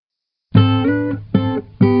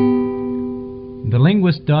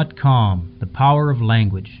TheLinguist.com, The Power of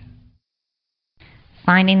Language.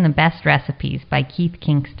 Finding the Best Recipes by Keith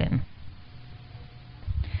Kingston.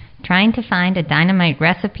 Trying to find a dynamite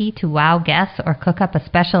recipe to wow guests or cook up a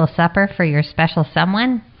special supper for your special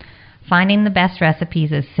someone? Finding the best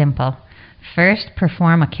recipes is simple. First,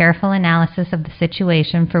 perform a careful analysis of the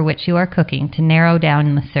situation for which you are cooking to narrow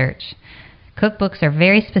down the search. Cookbooks are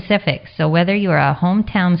very specific, so whether you are a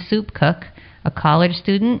hometown soup cook, a college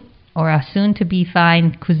student, or a soon-to-be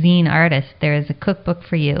fine cuisine artist, there is a cookbook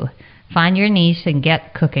for you. Find your niche and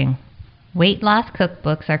get cooking. Weight loss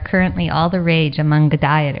cookbooks are currently all the rage among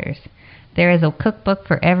dieters. There is a cookbook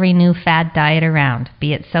for every new fad diet around,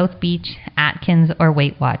 be it South Beach, Atkins, or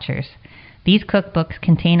Weight Watchers. These cookbooks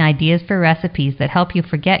contain ideas for recipes that help you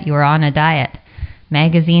forget you are on a diet.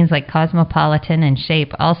 Magazines like Cosmopolitan and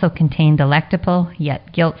Shape also contain delectable,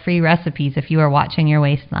 yet guilt-free recipes if you are watching your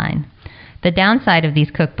waistline. The downside of these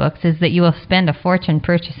cookbooks is that you will spend a fortune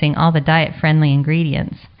purchasing all the diet-friendly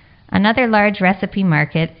ingredients. Another large recipe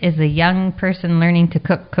market is the young person learning to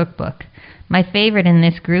cook cookbook. My favorite in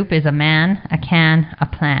this group is A Man, a Can, a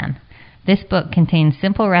Plan. This book contains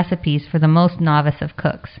simple recipes for the most novice of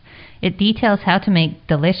cooks. It details how to make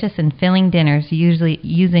delicious and filling dinners usually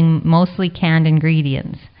using mostly canned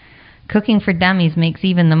ingredients. Cooking for Dummies makes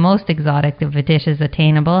even the most exotic of dishes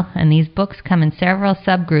attainable, and these books come in several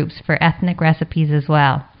subgroups for ethnic recipes as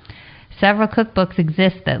well. Several cookbooks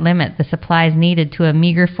exist that limit the supplies needed to a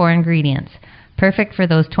meager 4 ingredients, perfect for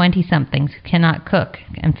those 20-somethings who cannot cook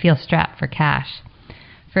and feel strapped for cash.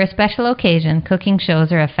 For a special occasion, cooking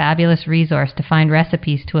shows are a fabulous resource to find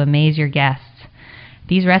recipes to amaze your guests.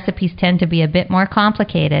 These recipes tend to be a bit more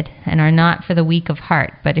complicated and are not for the weak of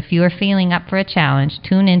heart, but if you are feeling up for a challenge,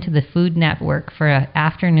 tune into the Food Network for an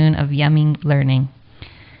afternoon of yummy learning.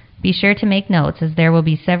 Be sure to make notes, as there will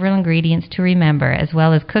be several ingredients to remember, as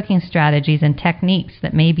well as cooking strategies and techniques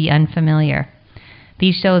that may be unfamiliar.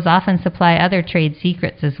 These shows often supply other trade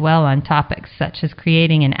secrets as well on topics such as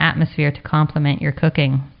creating an atmosphere to complement your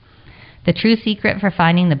cooking. The true secret for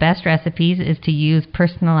finding the best recipes is to use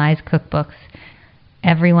personalized cookbooks.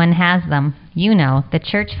 Everyone has them. You know, the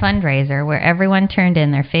church fundraiser where everyone turned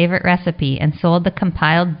in their favorite recipe and sold the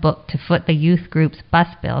compiled book to foot the youth group's bus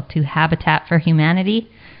bill to Habitat for Humanity.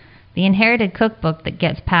 The inherited cookbook that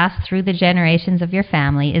gets passed through the generations of your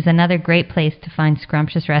family is another great place to find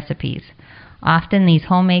scrumptious recipes. Often these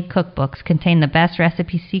homemade cookbooks contain the best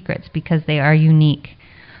recipe secrets because they are unique.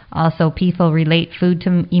 Also, people relate food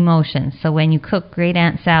to emotions, so when you cook Great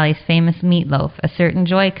Aunt Sally's famous meatloaf, a certain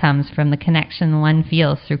joy comes from the connection one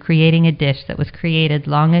feels through creating a dish that was created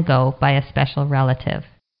long ago by a special relative.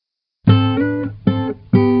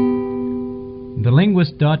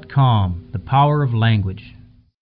 TheLinguist.com, The Power of Language.